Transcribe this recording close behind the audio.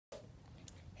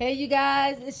Hey you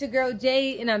guys, it's your girl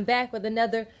Jade and I'm back with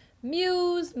another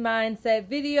Muse mindset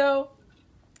video.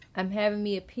 I'm having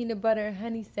me a peanut butter and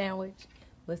honey sandwich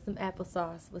with some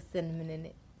applesauce with cinnamon in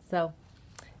it. So,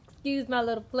 excuse my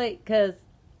little plate because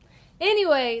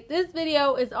anyway, this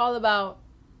video is all about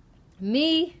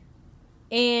me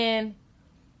and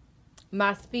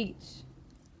my speech.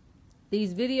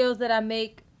 These videos that I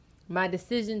make, my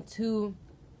decision to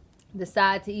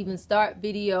decide to even start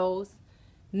videos.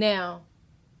 Now,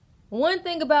 one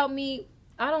thing about me,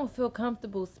 I don't feel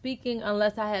comfortable speaking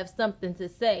unless I have something to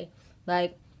say.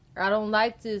 Like, I don't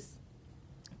like just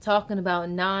talking about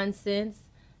nonsense.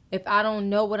 If I don't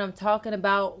know what I'm talking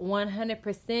about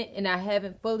 100% and I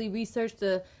haven't fully researched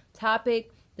the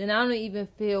topic, then I don't even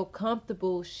feel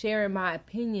comfortable sharing my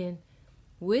opinion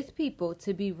with people,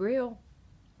 to be real.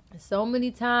 So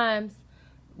many times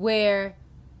where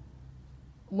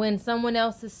when someone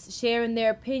else is sharing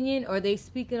their opinion or they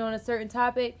speaking on a certain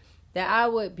topic, that I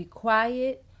would be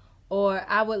quiet or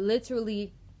I would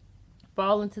literally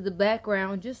fall into the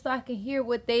background just so I can hear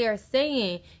what they are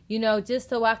saying, you know, just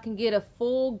so I can get a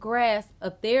full grasp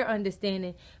of their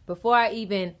understanding before I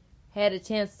even had a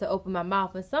chance to open my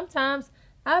mouth. And sometimes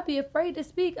I'd be afraid to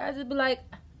speak. I'd just be like,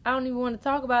 I don't even want to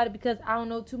talk about it because I don't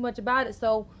know too much about it.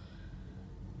 So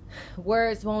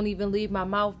words won't even leave my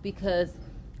mouth because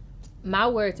my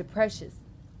words are precious.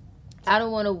 I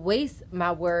don't want to waste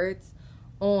my words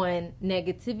on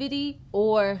negativity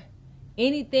or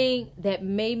anything that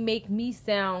may make me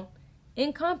sound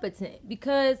incompetent,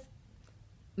 because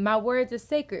my words are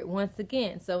sacred once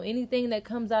again. So anything that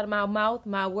comes out of my mouth,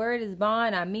 my word is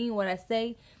bond. I mean what I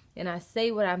say and I say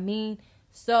what I mean.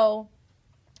 So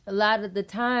a lot of the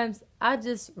times I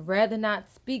just rather not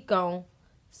speak on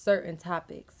certain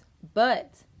topics.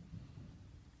 But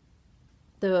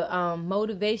the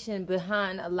motivation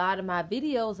behind a lot of my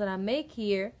videos that I make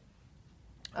here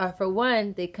are, for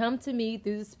one, they come to me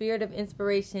through the spirit of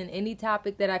inspiration. Any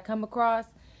topic that I come across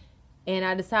and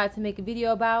I decide to make a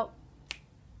video about,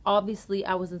 obviously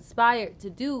I was inspired to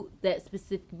do that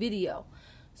specific video.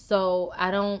 So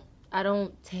I don't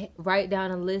write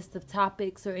down a list of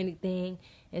topics or anything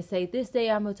and say, this day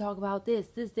I'm going to talk about this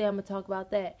day I'm going to talk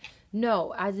about that.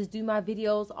 No, I just do my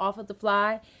videos off of the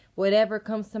fly. Whatever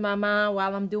comes to my mind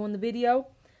while I'm doing the video,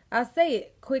 I say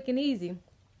it quick and easy.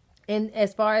 And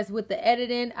as far as with the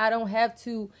editing, I don't have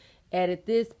to edit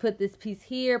this, put this piece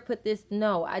here, put this.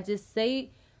 No, I just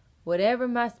say whatever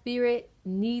my spirit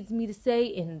needs me to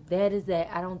say, and that is that.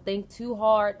 I don't think too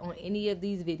hard on any of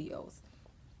these videos.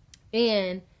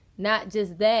 And not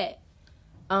just that,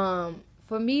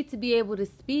 for me to be able to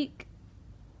speak,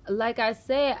 like I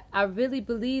said, I really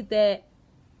believe that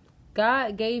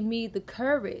God gave me the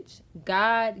courage.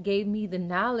 God gave me the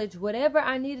knowledge, whatever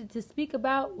I needed to speak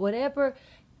about, whatever.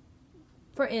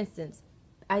 For instance,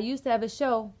 I used to have a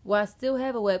show, well, I still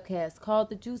have a webcast called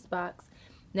The Juice Box.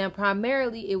 Now,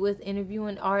 primarily it was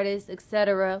interviewing artists,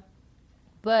 etc.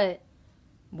 But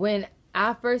when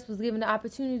I first was given the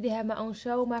opportunity to have my own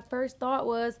show, my first thought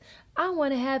was, I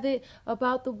want to have it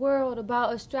about the world,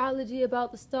 about astrology,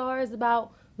 about the stars,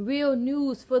 about real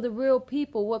news for the real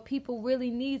people, what people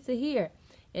really need to hear.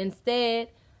 Instead,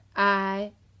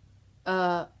 I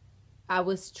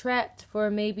was trapped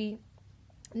for maybe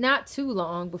not too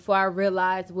long before I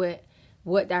realized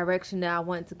what direction that I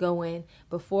wanted to go in.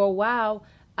 But for a while,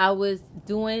 I was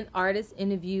doing artist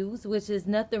interviews, which is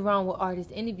nothing wrong with artist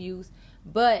interviews,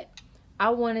 but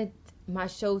I wanted my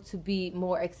show to be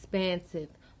more expansive,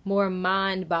 more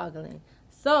mind-boggling.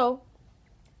 So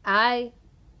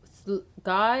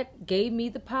God gave me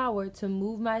the power to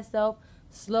move myself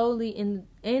slowly in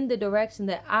the direction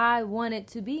that I wanted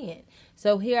to be in.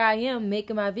 So here I am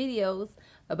making my videos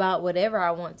about whatever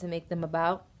I want to make them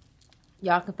about.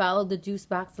 Y'all can follow the Juice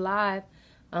Box Live.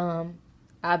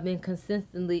 I've been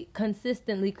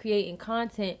consistently creating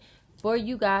content for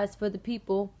you guys, for the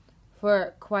people,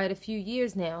 for quite a few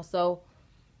years now. So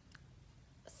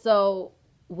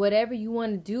whatever you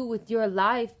want to do with your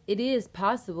life, it is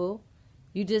possible.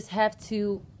 You just have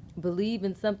to believe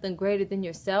in something greater than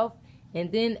yourself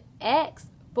and then ask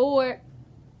for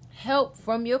help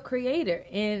from your creator.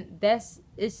 And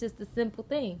it's just a simple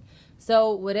thing.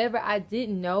 So whatever I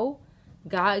didn't know,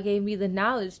 God gave me the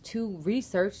knowledge to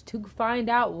research, to find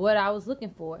out what I was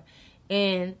looking for.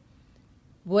 And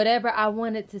whatever I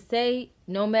wanted to say,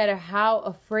 no matter how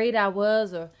afraid I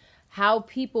was or how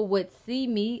people would see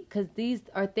me, because these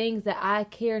are things that I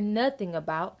care nothing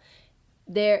about,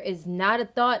 there is not a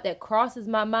thought that crosses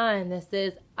my mind that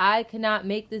says I cannot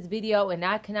make this video and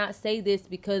I cannot say this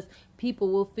because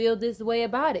people will feel this way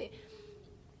about it.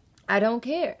 I don't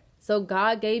care. So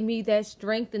God gave me that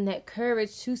strength and that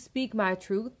courage to speak my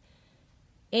truth.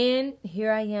 And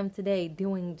here I am today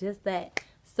doing just that.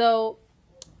 So,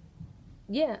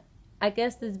 yeah, I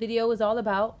guess this video is all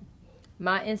about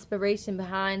my inspiration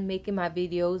behind making my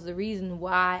videos, the reason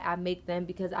why I make them,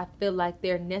 because I feel like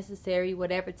they're necessary.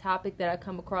 Whatever topic that I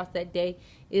come across that day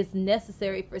is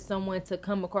necessary for someone to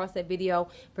come across that video,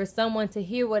 for someone to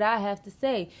hear what I have to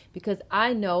say, because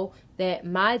I know that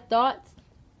my thoughts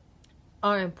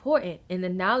are important and the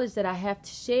knowledge that I have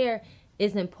to share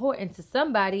is important to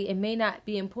somebody. It may not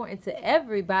be important to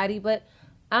everybody, but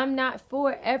I'm not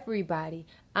for everybody.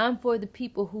 I'm for the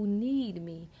people who need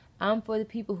me. I'm for the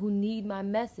people who need my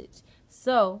message.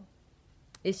 So,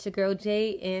 it's your girl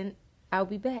Jay, and I'll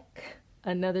be back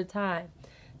another time.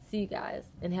 See you guys,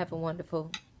 and have a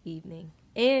wonderful evening.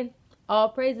 And all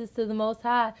praises to the Most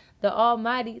High, the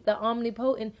Almighty, the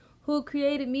Omnipotent, who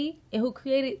created me and who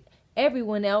created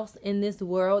everyone else in this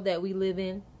world that we live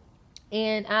in.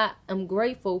 And I am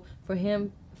grateful for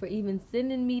Him for even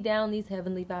sending me down these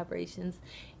heavenly vibrations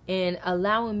and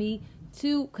allowing me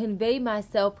to convey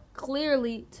myself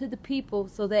clearly to the people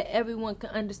so that everyone can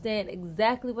understand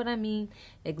exactly what I mean,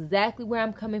 exactly where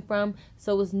I'm coming from,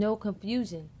 so it's no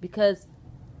confusion, because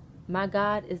my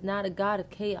God is not a God of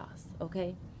chaos,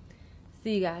 okay?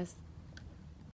 See you guys.